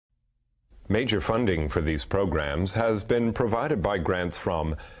Major funding for these programs has been provided by grants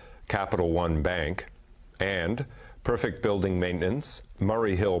from Capital One Bank and Perfect Building Maintenance,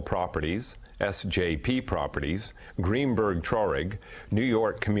 Murray Hill Properties, SJP Properties, Greenberg Traurig, New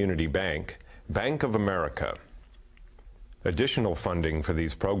York Community Bank, Bank of America. Additional funding for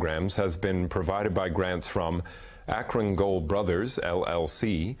these programs has been provided by grants from Akron Gold Brothers,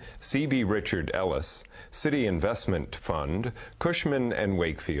 LLC, C.B. Richard Ellis, City Investment Fund, Cushman &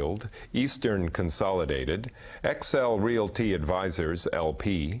 Wakefield, Eastern Consolidated, XL Realty Advisors,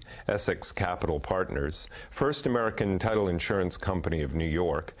 LP, Essex Capital Partners, First American Title Insurance Company of New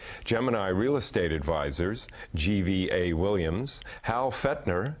York, Gemini Real Estate Advisors, GVA Williams, Hal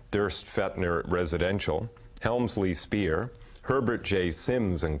Fettner, Durst Fettner Residential, Helmsley Spear, Herbert J.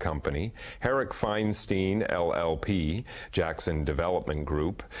 Sims and Company, Herrick Feinstein, LLP, Jackson Development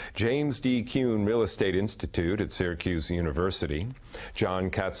Group, James D. Kuhn Real Estate Institute at Syracuse University,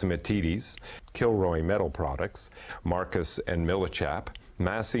 John Katsimatidis, Kilroy Metal Products, Marcus and Millichap,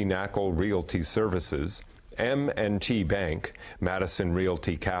 Massey Knackle Realty Services, M&T Bank, Madison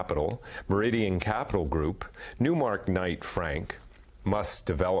Realty Capital, Meridian Capital Group, Newmark Knight Frank, Muss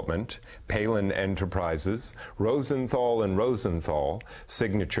Development, Palin Enterprises, Rosenthal and Rosenthal,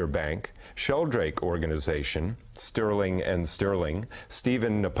 Signature Bank, Sheldrake Organization, Sterling and Sterling,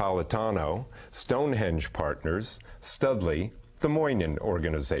 Stephen Napolitano, Stonehenge Partners, Studley, the Moynihan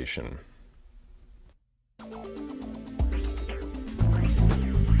Organization.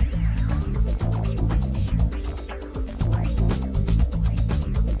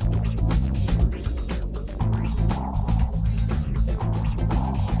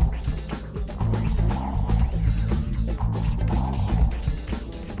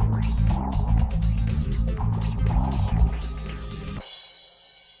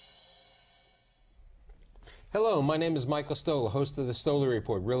 Hello, my name is Michael Stoller, host of the Stoller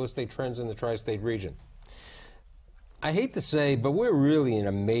Report, Real Estate Trends in the Tri-State Region. I hate to say, but we're really in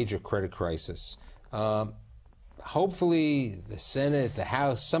a major credit crisis. Hopefully the Senate, the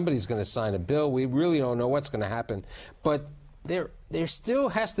House, somebody's going to sign a bill. We really don't know what's going to happen. But there still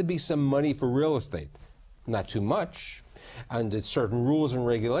has to be some money for real estate. Not too much, under certain rules and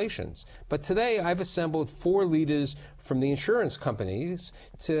regulations. But today I've assembled 4 leaders from the insurance companies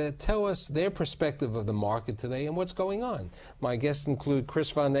to tell us their perspective of the market today and what's going on. My guests include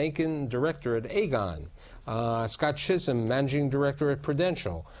Chris Van Aken, Director at Aegon, Scott Chisholm, Managing Director at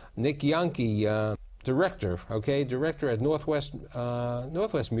Prudential, Nick Yankee, Director at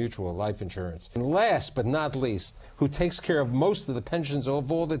Northwest Mutual Life Insurance. And last but not least, who takes care of most of the pensions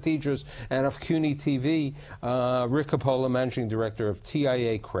of all the teachers and of CUNY TV, Rick Coppola, Managing Director of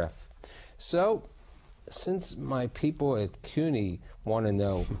TIA CREF. So, since my people at CUNY want to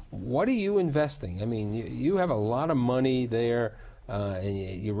know, what are you investing? I mean, you have a lot of money there, and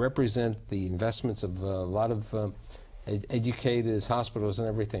you represent the investments of a lot of educators, hospitals, and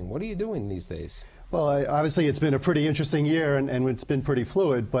everything. What are you doing these days? Well, obviously it's been a pretty interesting year, and it's been pretty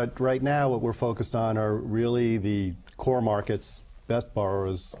fluid, but right now what we're focused on are really the core markets, best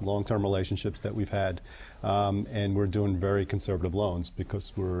borrowers, long-term relationships that we've had, and we're doing very conservative loans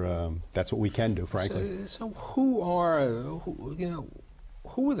because that's what we can do, frankly. So who are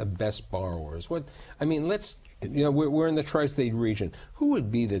the best borrowers? We're in the tri-state region. Who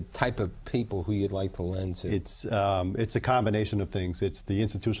would be the type of people who you'd like to lend to? It's a combination of things. It's the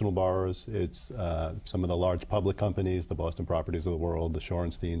institutional borrowers. It's some of the large public companies, the Boston Properties of the world, the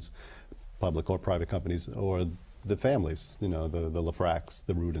Shorensteins, public or private companies, or the families. You know, the Lafracs,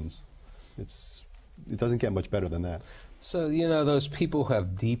 the Rudins. It doesn't get much better than that. So, those people who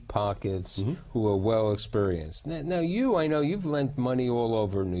have deep pockets, who are well experienced. Now, I know you've lent money all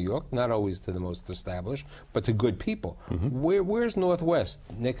over New York, not always to the most established, but to good people. Where's Northwest?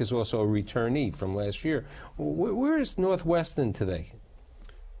 Nick is also a returnee from last year. Where is Northwestern today?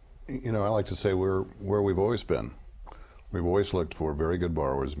 I like to say we're where we've always been. We've always looked for very good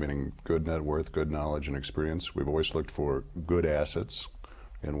borrowers, meaning good net worth, good knowledge and experience. We've always looked for good assets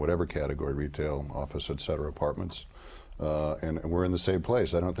in whatever category, retail, office, et cetera, apartments. And we're in the same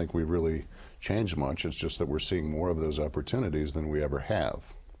place. I don't think we've really changed much. It's just that we're seeing more of those opportunities than we ever have.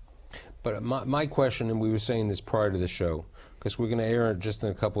 But my question, and we were saying this prior to the show, because we're going to air it just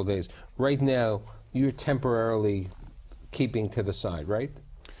in a couple of days. Right now, you're temporarily keeping to the side, right?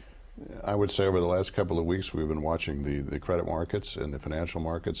 I would say over the last couple of weeks, we've been watching the credit markets and the financial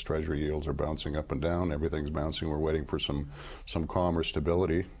markets. Treasury yields are bouncing up and down. Everything's bouncing. We're waiting for some calm or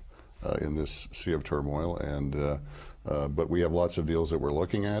stability in this sea of turmoil. But we have lots of deals that we're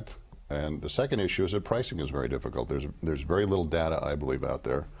looking at. And the second issue is that pricing is very difficult. There's very little data, I believe, out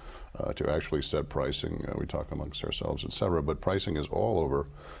there to actually set pricing. We talk amongst ourselves, et cetera, but pricing is all over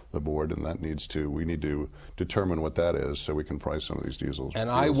the board, and that we need to determine what that is so we can price some of these deals. And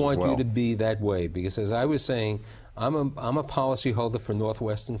I want you to be that way, because as I was saying, I'm a policyholder for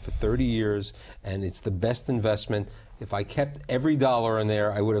Northwestern for 30 years, and it's the best investment. If I kept every dollar in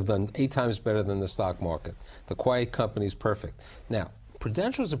there, I would have done 8 times better than the stock market. The quiet company is perfect. Now,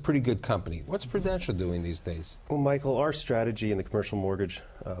 Prudential is a pretty good company. What's Prudential doing these days? Well, Michael, our strategy in the commercial mortgage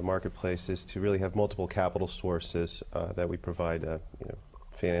marketplace is to really have multiple capital sources that we provide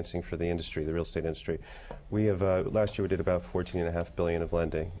financing for the industry, the real estate industry. We have, last year we did about $14.5 billion of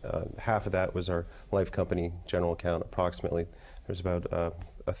lending. Half of that was our life company general account, approximately. There's about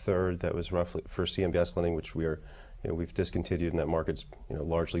a third that was roughly for CMBS lending, which we are, we've discontinued, and that market's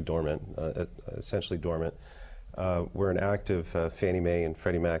largely dormant, essentially dormant. We're an active Fannie Mae and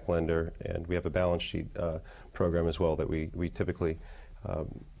Freddie Mac lender, and we have a balance sheet program as well that we typically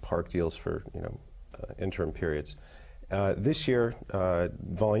park deals for interim periods. This year,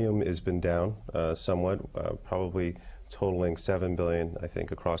 volume has been down somewhat, probably totaling $7 billion, I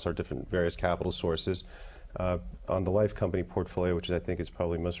think, across our different various capital sources. On the life company portfolio, which I think is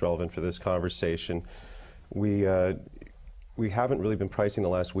probably most relevant for this conversation, we haven't really been pricing the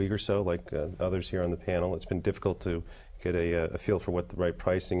last week or so like others here on the panel. It's been difficult to get a feel for what the right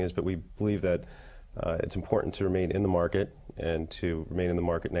pricing is, but we believe that it's important to remain in the market and to remain in the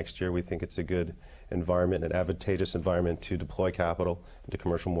market next year. We think it's a good environment, an advantageous environment to deploy capital into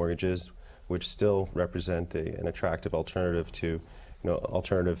commercial mortgages, which still represent an attractive alternative to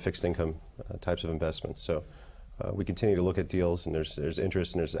alternative fixed income types of investments. So we continue to look at deals, and there's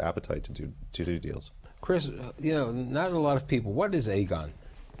interest and there's appetite to do deals. Chris, not a lot of people. What is Aegon?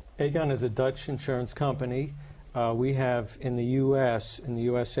 Aegon is a Dutch insurance company. We have in the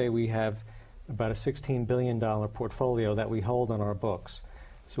USA, we have about a $16 billion portfolio that we hold on our books.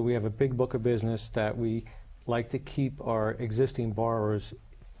 So we have a big book of business that we like to keep our existing borrowers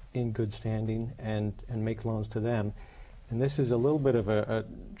in good standing and make loans to them. And this is a little bit of a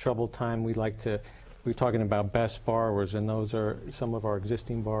troubled time. We're talking about best borrowers, and those are some of our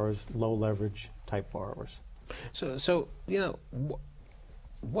existing borrowers, low leverage type borrowers. So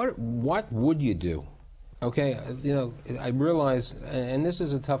what would you do? Okay, I realize, and this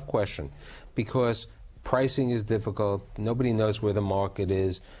is a tough question, because pricing is difficult. Nobody knows where the market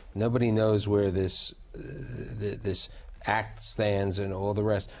is. Nobody knows where this act stands and all the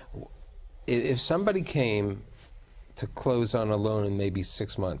rest. If somebody came to close on a loan in maybe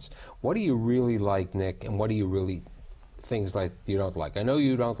 6 months, what do you really like, Nick, and what do you really things like you don't like? I know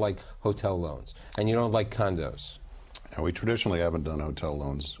you don't like hotel loans, and you don't like condos. And we traditionally haven't done hotel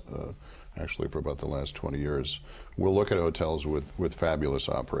loans actually for about the last 20 years. We'll look at hotels with fabulous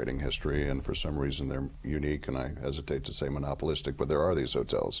operating history, and for some reason they're unique, and I hesitate to say monopolistic, but there are these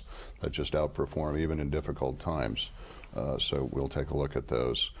hotels that just outperform even in difficult times. So we'll take a look at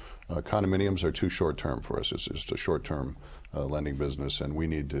those. Condominiums are too short-term for us. It's just a short-term lending business, and we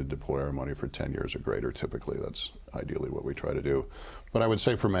need to deploy our money for 10 years or greater. Typically, that's ideally what we try to do. But I would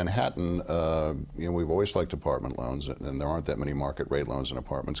say for Manhattan, we've always liked apartment loans, and there aren't that many market rate loans in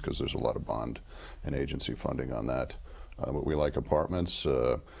apartments because there's a lot of bond and agency funding on that. But we like apartments.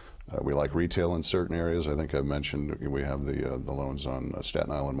 We like retail in certain areas. I think I've mentioned we have the loans on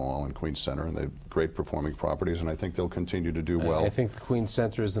Staten Island Mall and Queens Center, and they're great performing properties, and I think they'll continue to do well. I think the Queens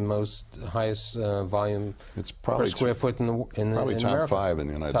Center is the highest volume it's probably per square foot in probably top America. 5 in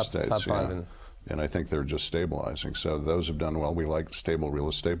the United States. Top 5 and I think they're just stabilizing. So those have done well. We like stable real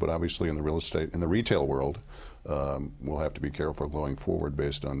estate, but obviously in the retail world, we'll have to be careful going forward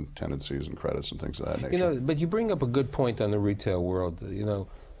based on tendencies and credits and things of that nature. But you bring up a good point on the retail world.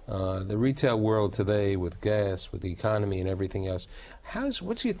 The retail world today, with gas, with the economy and everything else,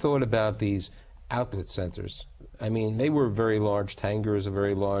 what's your thought about these outlet centers? I mean, they were very large. Tanger is a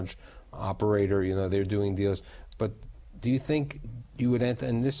very large operator. They're doing deals. But do you think you would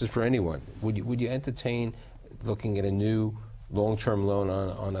and this is for anyone, would you entertain looking at a new long-term loan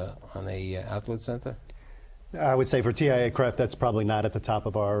on a outlet center? I would say for TIAA-CREF, that's probably not at the top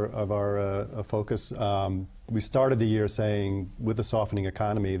of our focus. We started the year saying, with the softening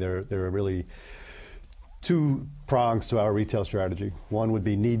economy, there are really 2 prongs to our retail strategy. One would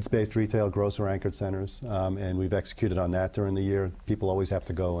be needs-based retail, grocer-anchored centers, and we've executed on that during the year. People always have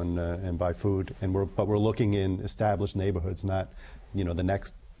to go and buy food, but we're looking in established neighborhoods, not the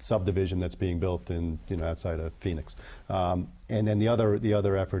next subdivision that's being built in outside of Phoenix. And then the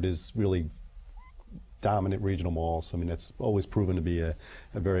other effort is really dominant regional malls. I mean, that's always proven to be a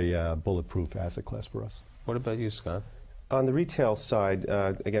very bulletproof asset class for us. What about you, Scott? On the retail side,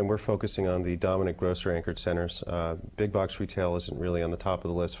 again, we're focusing on the dominant grocery-anchored centers. Big box retail isn't really on the top of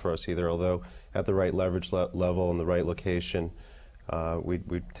the list for us either, although at the right leverage level and the right location,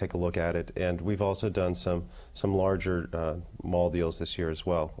 we'd take a look at it. And we've also done some larger mall deals this year as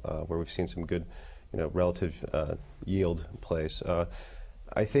well, where we've seen some good, relative yield plays.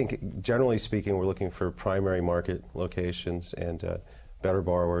 I think, generally speaking, we're looking for primary market locations and better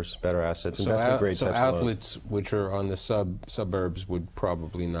borrowers, better assets, investment grade types of loans. outlets which are on the suburbs would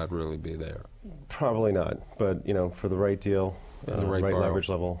probably not really be there. Probably not, but for the right deal, And the right leverage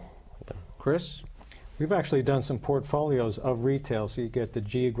level. Chris? We've actually done some portfolios of retail, so you get the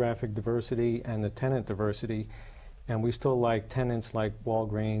geographic diversity and the tenant diversity, and we still like tenants like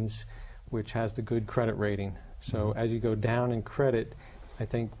Walgreens, which has the good credit rating. So as you go down in credit, I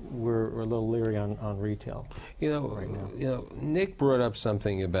think we're a little leery on retail. Nick brought up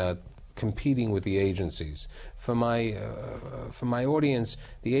something about competing with the agencies. For my audience,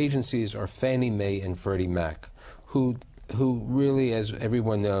 the agencies are Fannie Mae and Freddie Mac, who really, as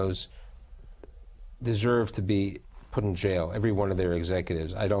everyone knows, deserve to be put in jail. Every one of their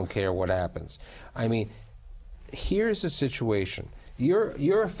executives. I don't care what happens. I mean, here's the situation.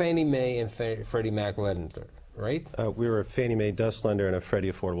 You're a Fannie Mae and Freddie Mac lender, right? We were a Fannie Mae DUS lender and a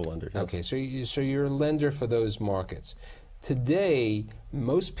Freddie affordable lender. Yes. Okay, so you're a lender for those markets. Today,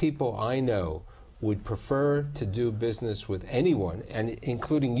 most people I know would prefer to do business with anyone, and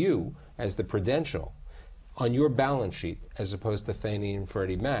including you as the Prudential, on your balance sheet as opposed to Fannie and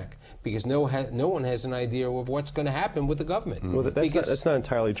Freddie Mac, because no one has an idea of what's going to happen with the government. Well, that's not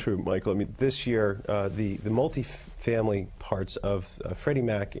entirely true, Michael. I mean, this year, the multifamily parts of Fannie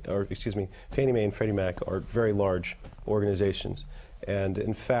Mae and Freddie Mac are very large organizations. And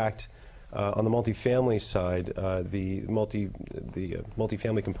in fact, on the multifamily side, the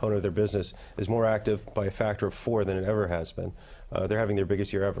multifamily component of their business is more active by a factor of 4 than it ever has been. They're having their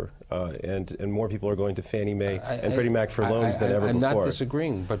biggest year ever, and more people are going to Fannie Mae and Freddie Mac for loans than ever before. I'm not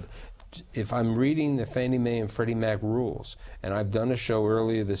disagreeing, but if I'm reading the Fannie Mae and Freddie Mac rules, and I've done a show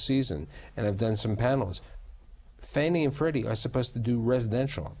earlier this season, and I've done some panels, Fannie and Freddie are supposed to do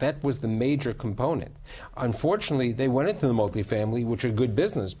residential. That was the major component. Unfortunately, they went into the multifamily, which are good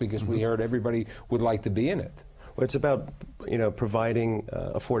business, because we heard everybody would like to be in it. Well, it's about providing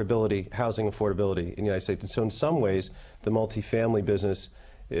affordability, housing affordability in the United States. And so in some ways, the multifamily business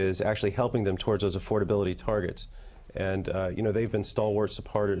is actually helping them towards those affordability targets. And they've been stalwart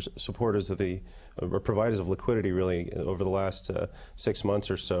supporters of the providers of liquidity really over the last 6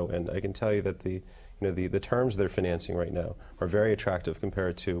 months or so. And I can tell you that the terms they're financing right now are very attractive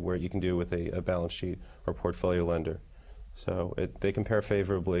compared to where you can do with a balance sheet or portfolio lender. So they compare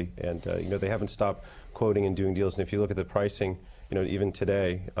favorably, and they haven't stopped quoting and doing deals. And if you look at the pricing, even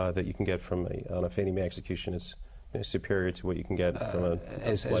today that you can get from on a Fannie Mae execution is superior to what you can get from a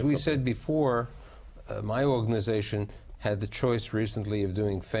as we said before, my organization had the choice recently of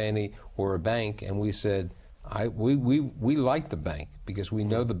doing Fannie or a bank, and we said we like the bank because we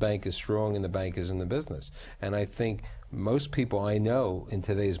know the bank is strong and the bank is in the business. And I think most people I know in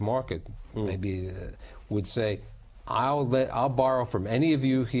today's market maybe would say, I'll borrow from any of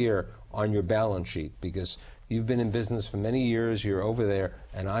you here on your balance sheet because you've been in business for many years, you're over there,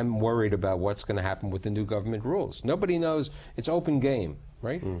 and I'm worried about what's going to happen with the new government rules. Nobody knows. It's open game,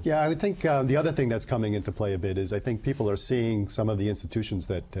 right? Yeah, I would think the other thing that's coming into play a bit is I think people are seeing some of the institutions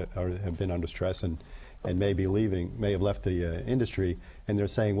that have been under stress and may have left the industry, and they're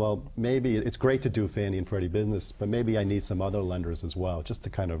saying, well, maybe it's great to do Fannie and Freddie business, but maybe I need some other lenders as well, just to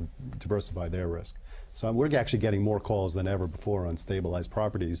kind of diversify their risk. So we're actually getting more calls than ever before on stabilized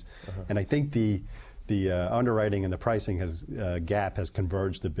properties, and I think the underwriting and the pricing gap has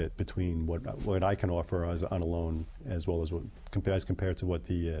converged a bit between what I can offer on a loan as well as compared to what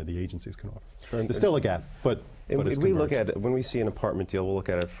the agencies can offer. There's still a gap, but it's we look at when we see an apartment deal, we'll look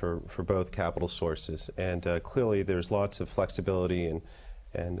at it for both capital sources, and clearly there's lots of flexibility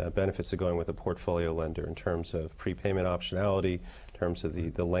and benefits of going with a portfolio lender in terms of prepayment optionality, in terms of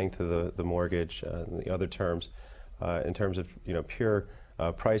the length of the mortgage, and the other terms, in terms of pure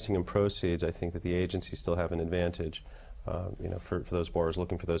pricing and proceeds. I think that the agencies still have an advantage, for those borrowers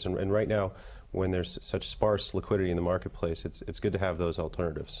looking for those. And right now, when there's such sparse liquidity in the marketplace, it's good to have those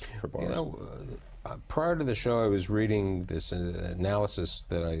alternatives for borrowers. Prior to the show, I was reading this analysis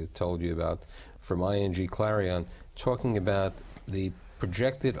that I told you about from ING Clarion, talking about the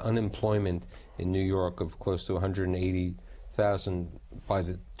projected unemployment in New York of close to 180,000 by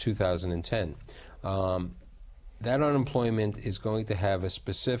 2010. That unemployment is going to have a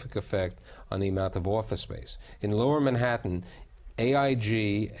specific effect on the amount of office space. In Lower Manhattan,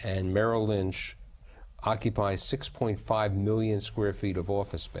 AIG and Merrill Lynch occupies 6.5 million square feet of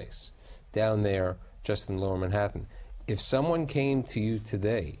office space down there just in Lower Manhattan. If someone came to you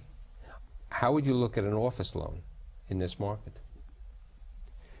today, how would you look at an office loan in this market?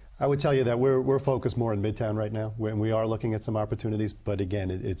 I would tell you that we're focused more in Midtown right now, and we are looking at some opportunities, but again,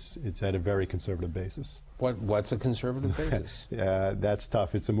 it's at a very conservative basis. What's a conservative basis? Yeah, that's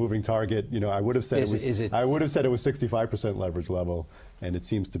tough. It's a moving target. You know, I would have said I would have said it was 65% leverage level, and it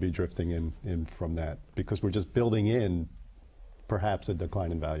seems to be drifting in from that because we're just building in perhaps a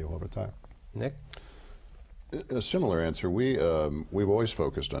decline in value over time. Nick? A similar answer. We've always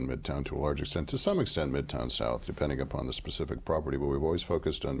focused on Midtown to a large extent, to some extent Midtown South, depending upon the specific property, but we've always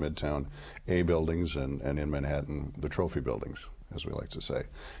focused on Midtown A buildings and in Manhattan, the trophy buildings, as we like to say.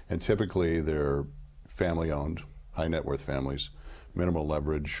 And typically they're family-owned, high-net-worth families, minimal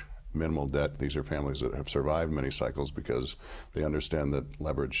leverage, minimal debt. These are families that have survived many cycles because they understand that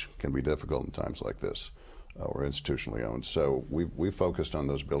leverage can be difficult in times like this, or institutionally owned. So we've focused on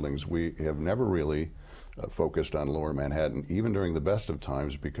those buildings. We have never really focused on Lower Manhattan, even during the best of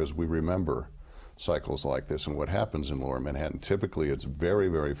times, because we remember cycles like this and what happens in Lower Manhattan. Typically, it's very,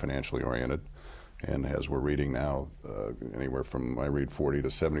 very financially oriented, and as we're reading now, anywhere from, I read 40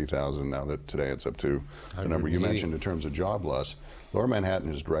 to 70,000, now that today it's up to the number you mentioned in terms of job loss. Lower Manhattan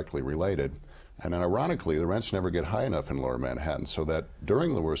is directly related, and then ironically, the rents never get high enough in Lower Manhattan, so that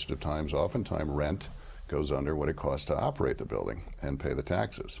during the worst of times, oftentimes rent goes under what it costs to operate the building and pay the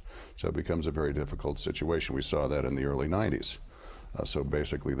taxes. So it becomes a very difficult situation. We saw that in the early 90s. So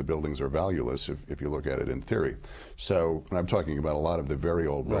basically the buildings are valueless if you look at it in theory. So, and I'm talking about a lot of the very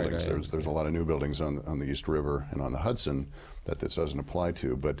old buildings. Right, there's a lot of new buildings on the East River and on the Hudson that this doesn't apply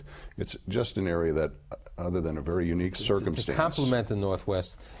to, but it's just an area that, other than a very unique circumstance. To complement the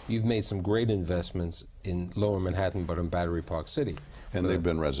Northwest, you've made some great investments in Lower Manhattan, but in Battery Park City. And they've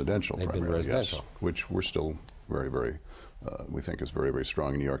been residential primarily, been residential. Yes, which we're still very, very, we think is very, very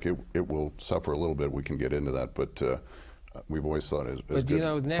strong in New York. It will suffer a little bit, we can get into that, but we've always thought as but good you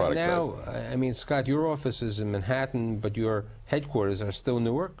know, now I mean, Scott, your office is in Manhattan, but your headquarters are still in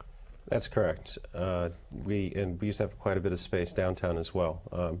Newark? That's correct. We used to have quite a bit of space downtown as well.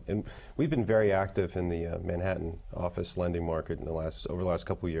 And we've been very active in the Manhattan office lending market over the last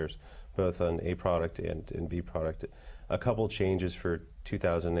couple of years, both on A product and B product. A couple changes for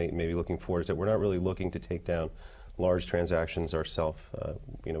 2008, maybe looking forward, is that we're not really looking to take down large transactions ourselves.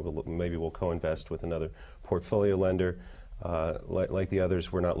 You know, maybe we'll co-invest with another portfolio lender. Like the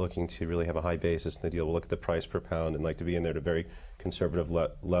others, we're not looking to really have a high basis in the deal. We'll look at the price per pound and like to be in there at a very conservative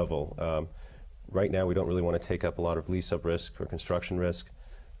level. Right now, we don't really want to take up a lot of lease-up risk or construction risk.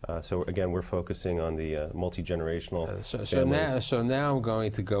 So again, we're focusing on the multi-generational so now I'm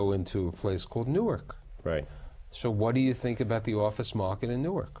going to go into a place called Newark. Right. So what do you think about the office market in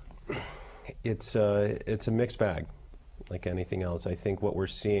Newark? It's a mixed bag, like anything else. I think what we're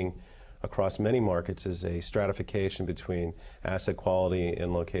seeing across many markets is a stratification between asset quality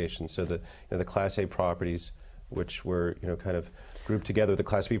and location. So the Class A properties, which were kind of grouped together, the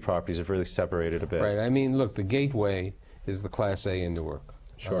Class B properties have really separated a bit. Right. I mean, look, the gateway is the Class A in Newark.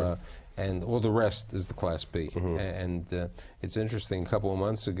 Sure. And all the rest is the Class B. Mm-hmm. And it's interesting, a couple of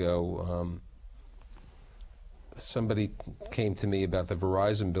months ago, somebody came to me about the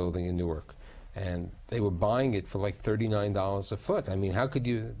Verizon building in Newark, and they were buying it for like $39 a foot. I mean, how could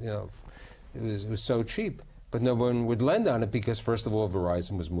you, it was so cheap. But no one would lend on it because, first of all,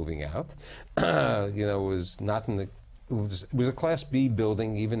 Verizon was moving out. It was not in the, it was a Class B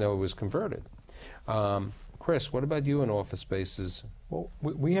building, even though it was converted. Chris, what about you in office spaces? Well,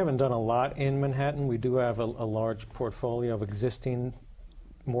 we haven't done a lot in Manhattan. We do have a large portfolio of existing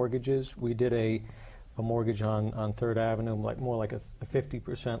mortgages. We did a mortgage on 3rd Avenue, more like a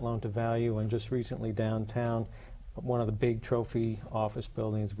 50% loan to value, and just recently downtown, one of the big trophy office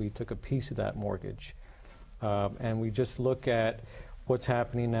buildings, we took a piece of that mortgage. And we just look at what's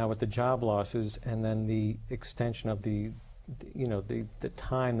happening now with the job losses and then the extension of the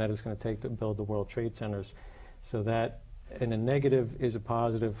time that it's going to take to build the World Trade Centers. So that, in a negative, is a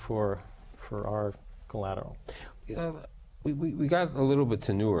positive for our collateral. We got a little bit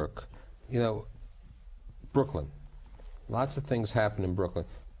to Newark. Brooklyn. Lots of things happen in Brooklyn.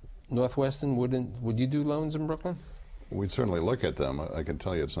 Northwestern, would you do loans in Brooklyn? We'd certainly look at them. I can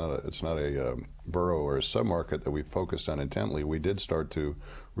tell you it's not a borough or a submarket that we focused on intently. We did start to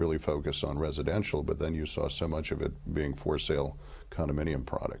really focus on residential, but then you saw so much of it being for sale condominium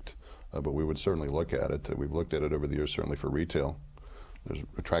product. But we would certainly look at it. We've looked at it over the years, certainly for retail. There's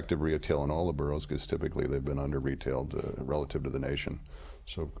attractive retail in all the boroughs because typically they've been under-retailed relative to the nation.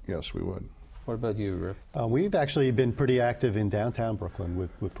 So yes, we would. What about you, Rip? We've actually been pretty active in downtown Brooklyn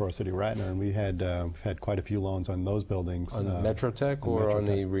with Forest City Radnor, and we've had quite a few loans on those buildings. On Metrotech or on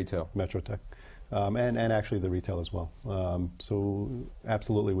the retail? Metrotech, and actually the retail as well. So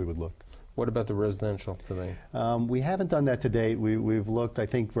absolutely we would look. What about the residential today? We haven't done that to date. We've looked. I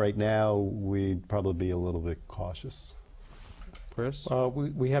think right now we'd probably be a little bit cautious. Chris?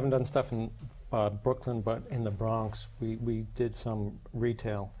 We haven't done stuff in Brooklyn, but in the Bronx, we did some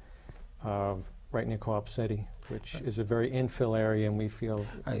retail right near Co-op City, which is a very infill area, and we feel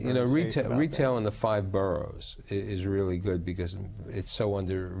you know, retail in the 5 boroughs is really good because it's so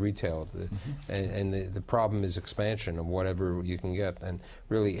under retail, and the problem is expansion of whatever you can get, and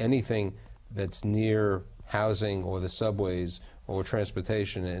really anything that's near housing or the subways or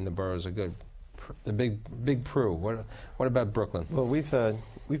transportation in the boroughs are good. The big Prue. What about Brooklyn? Well, we've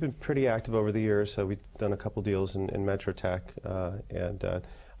been pretty active over the years. So we've done a couple deals in Metrotech, and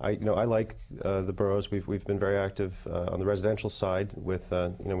I like the boroughs. We've been very active on the residential side with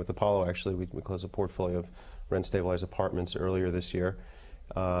with Apollo. Actually, we closed a portfolio of rent stabilized apartments earlier this year.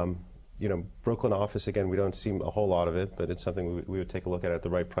 Brooklyn office, again, we don't see a whole lot of it, but it's something we would take a look at the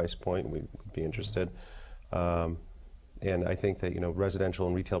right price point. We'd be interested. And I think that residential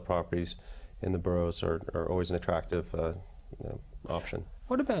and retail properties in the boroughs are always an attractive option.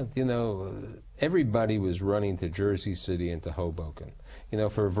 What about, everybody was running to Jersey City and to Hoboken,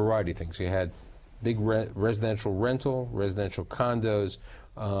 for a variety of things. You had big residential rental, residential condos,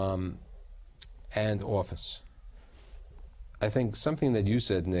 and office. I think something that you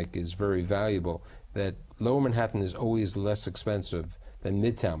said, Nick, is very valuable, that Lower Manhattan is always less expensive than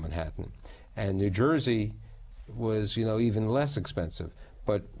Midtown Manhattan. And New Jersey was, even less expensive.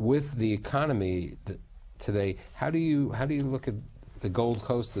 But with the economy today, how do you look at the Gold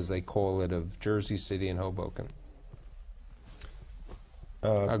Coast, as they call it, of Jersey City and Hoboken?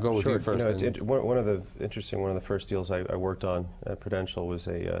 I'll go with you first. One of the first deals I worked on at Prudential was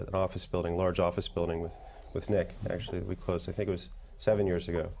an office building, large office building with Nick. Actually, we closed. I think it was 7 years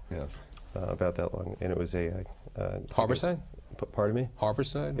ago. Yes, about that long, and it was a Harborside. Pardon me.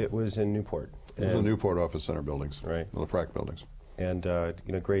 Harborside. It was in Newport. It was the Newport Office Center buildings, right? The LaFrac buildings. And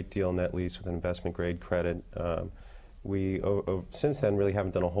great deal net lease with an investment grade credit. We since then really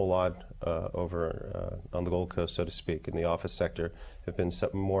haven't done a whole lot over on the Gold Coast, so to speak, in the office sector. Have been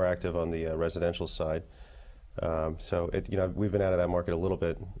more active on the residential side. So we've been out of that market a little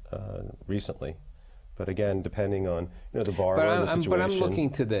bit recently. But again, depending on the borrower and the situation. But I'm looking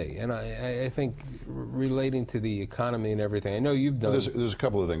today, and I think relating to the economy and everything. I know you've done. There's a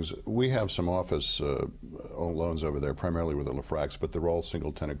couple of things. We have some office loans over there, primarily with the LaFracs, but they're all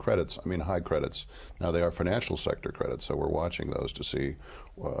single-tenant credits. I mean, high credits. Now they are financial sector credits, so we're watching those to see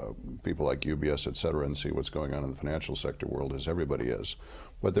people like UBS, et cetera, and see what's going on in the financial sector world, as everybody is.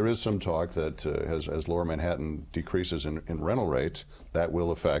 But there is some talk that as Lower Manhattan decreases in rental rate, that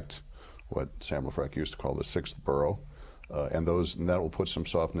will affect what Sam LaFrac used to call the 6th borough, and that will put some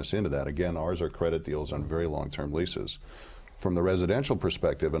softness into that. Again, ours are credit deals on very long-term leases. From the residential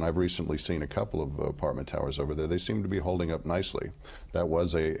perspective, and I've recently seen a couple of apartment towers over there, they seem to be holding up nicely. That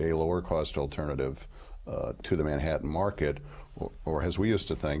was a lower cost alternative to the Manhattan market, or as we used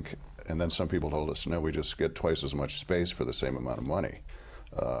to think, and then some people told us, no, we just get twice as much space for the same amount of money.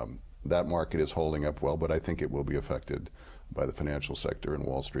 That market is holding up well, but I think it will be affected by the financial sector in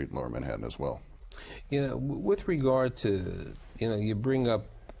Wall Street and Lower Manhattan as well. With regard to, you bring up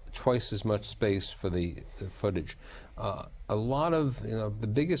twice as much space for the footage. A lot of, the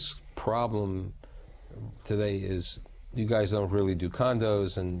biggest problem today is you guys don't really do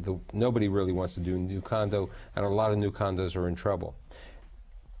condos, and nobody really wants to do new condo, and a lot of new condos are in trouble.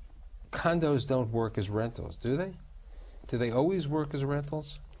 Condos don't work as rentals, do they? Do they always work as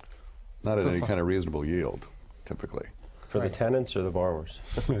rentals? Not at any kind of reasonable yield, typically. For the tenants or the borrowers?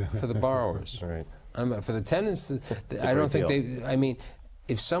 For the borrowers. Right. For the tenants, I don't think I mean,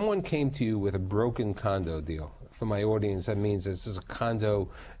 if someone came to you with a broken condo deal, for my audience, that means this is a condo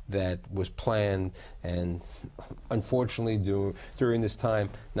that was planned, and unfortunately during this time,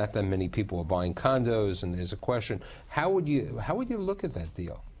 not that many people are buying condos, and there's a question, how would you look at that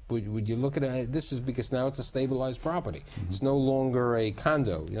deal? Would you look at it, this is because now it's a stabilized property. Mm-hmm. It's no longer a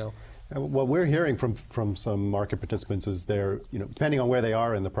condo, What we're hearing from some market participants is they're, depending on where they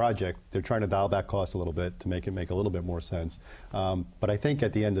are in the project, they're trying to dial back costs a little bit to make it make a little bit more sense. But I think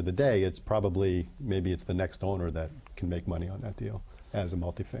at the end of the day, it's probably, maybe it's the next owner that can make money on that deal as a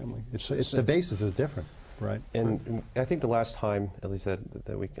multifamily. It's the basis is different, right? And I think the last time, at least that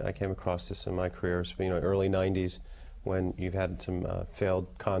I came across this in my career, was early 90s, when you've had some failed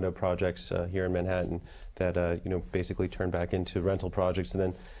condo projects here in Manhattan that basically turned back into rental projects, and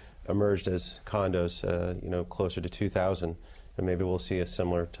then emerged as condos, closer to 2000, and maybe we'll see a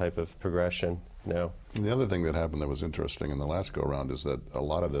similar type of progression now. And the other thing that happened that was interesting in the last go-around is that a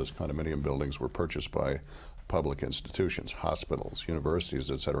lot of those condominium buildings were purchased by public institutions, hospitals,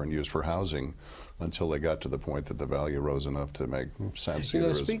 universities, et cetera, and used for housing until they got to the point that the value rose enough to make sense either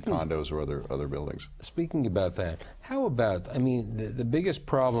as condos or other buildings. Speaking about that, how about, I mean, the biggest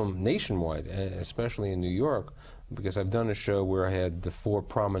problem nationwide, especially in New York, because I've done a show where I had the 4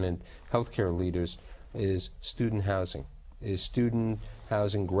 prominent healthcare leaders, is student housing. Is student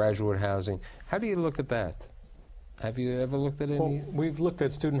housing, graduate housing. How do you look at that? Have you ever looked at any? Well, we've looked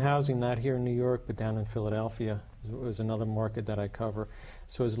at student housing, not here in New York, but down in Philadelphia. It was another market that I cover.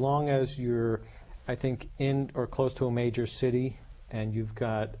 So as long as you're, I think, in or close to a major city, and you've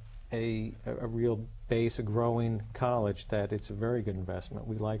got a real base, a growing college, that it's a very good investment.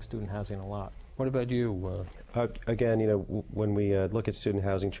 We like student housing a lot. What about you? Again, when we look at student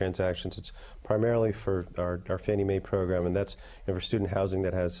housing transactions, it's primarily for our Fannie Mae program, and that's for student housing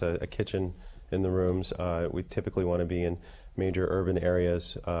that has a kitchen in the rooms. We typically want to be in major urban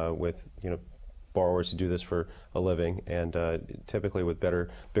areas with borrowers who do this for a living, and typically with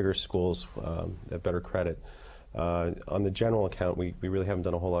bigger schools at better credit. On the general account, we really haven't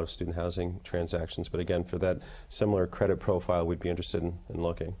done a whole lot of student housing transactions, but again, for that similar credit profile, we'd be interested in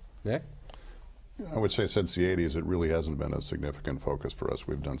looking. Nick? I would say since the 80s, it really hasn't been a significant focus for us.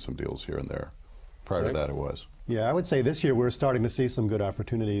 We've done some deals here and there. Prior to that, it was. Yeah, I would say this year we're starting to see some good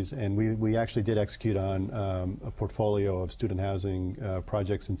opportunities, and we actually did execute on a portfolio of student housing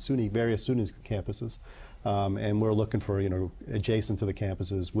projects in CUNY, various SUNY campuses, and we're looking for adjacent to the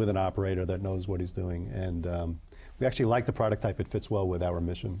campuses with an operator that knows what he's doing, and we actually like the product type. It fits well with our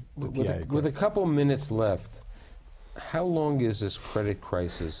mission. With a couple minutes left, how long is this credit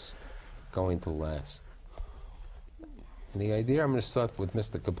crisis going to last? Any idea? I'm going to start with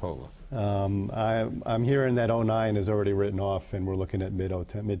Mr. Coppola. I'm hearing that 09 is already written off, and we're looking at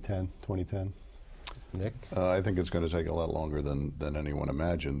mid-2010. Nick? I think it's going to take a lot longer than anyone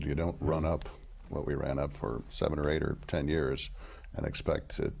imagined. You don't run up what we ran up for 7 or 8 or 10 years and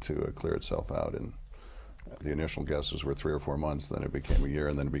expect it to clear itself out. And the initial guesses were 3 or 4 months, then it became a year,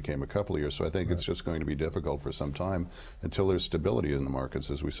 and then it became a couple of years. So I think it's just going to be difficult for some time until there's stability in the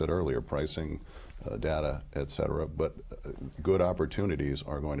markets, as we said earlier, pricing, data, et cetera. But good opportunities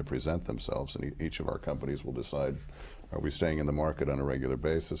are going to present themselves, and each of our companies will decide, are we staying in the market on a regular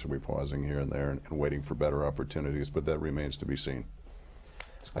basis? Are we pausing here and there and waiting for better opportunities? But that remains to be seen.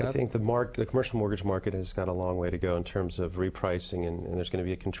 I think the commercial mortgage market has got a long way to go in terms of repricing, and there's going to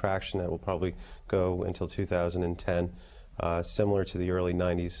be a contraction that will probably go until 2010, similar to the early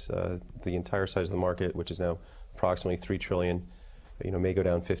 90s. The entire size of the market, which is now approximately $3 trillion, may go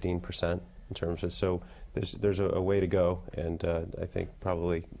down 15% in terms of. So there's a way to go, and I think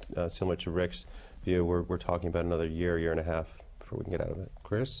probably similar to Rick's view, we're talking about another year and a half before we can get out of it.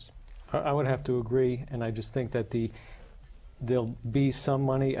 Chris? I would have to agree, and I just think that there'll be some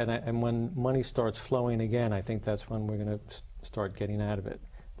money, and when money starts flowing again, I think that's when we're going to start getting out of it.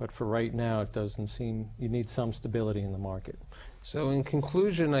 But for right now, it doesn't seem, you need some stability in the market. So in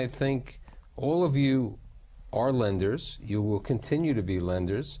conclusion, I think all of you are lenders. You will continue to be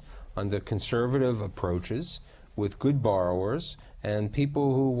lenders under conservative approaches with good borrowers, and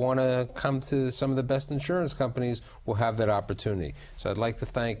people who want to come to some of the best insurance companies will have that opportunity. So I'd like to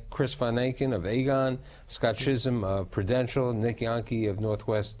thank Chris Van Aken of Aegon, Scott Chisholm of Prudential, Nick Yankee of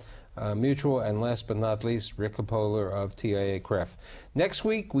Northwest Mutual, and last but not least, Rick Coppola of TIA CREF. Next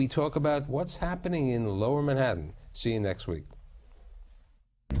week, we talk about what's happening in Lower Manhattan. See you next week.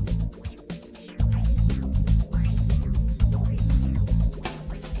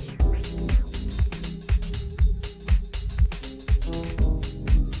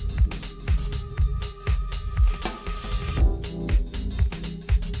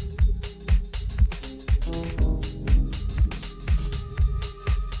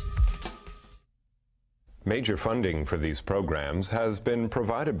 Major funding for these programs has been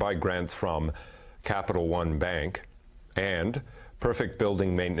provided by grants from Capital One Bank and Perfect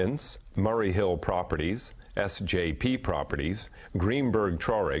Building Maintenance, Murray Hill Properties, SJP Properties, Greenberg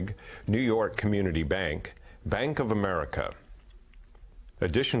Traurig, New York Community Bank, Bank of America.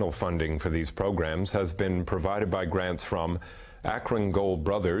 Additional funding for these programs has been provided by grants from Akron Gold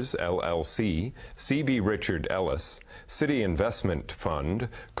Brothers, LLC, C.B. Richard Ellis, City Investment Fund,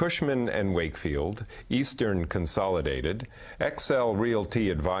 Cushman & Wakefield, Eastern Consolidated, XL Realty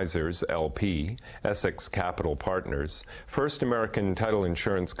Advisors, LP, Essex Capital Partners, First American Title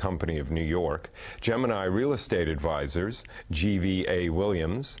Insurance Company of New York, Gemini Real Estate Advisors, GVA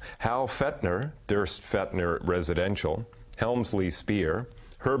Williams, Hal Fettner, Durst Fettner Residential, Helmsley Spear,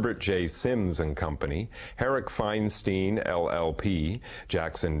 Herbert J. Sims and Company, Herrick Feinstein LLP,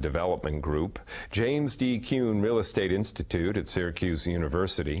 Jackson Development Group, James D. Kuhn Real Estate Institute at Syracuse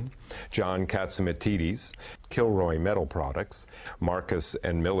University, John Katzimatidis, Kilroy Metal Products, Marcus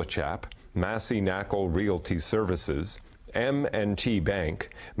and Millichap, Massey Knackle Realty Services, M&T Bank,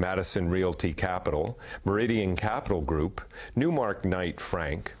 Madison Realty Capital, Meridian Capital Group, Newmark Knight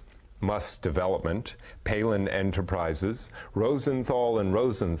Frank, Muss Development, Palin Enterprises, Rosenthal and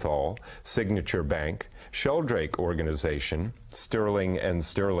Rosenthal, Signature Bank, Sheldrake Organization, Sterling and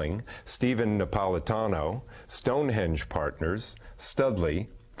Sterling, Stephen Napolitano, Stonehenge Partners, Studley,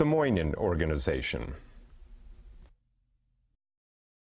 the Moynihan Organization.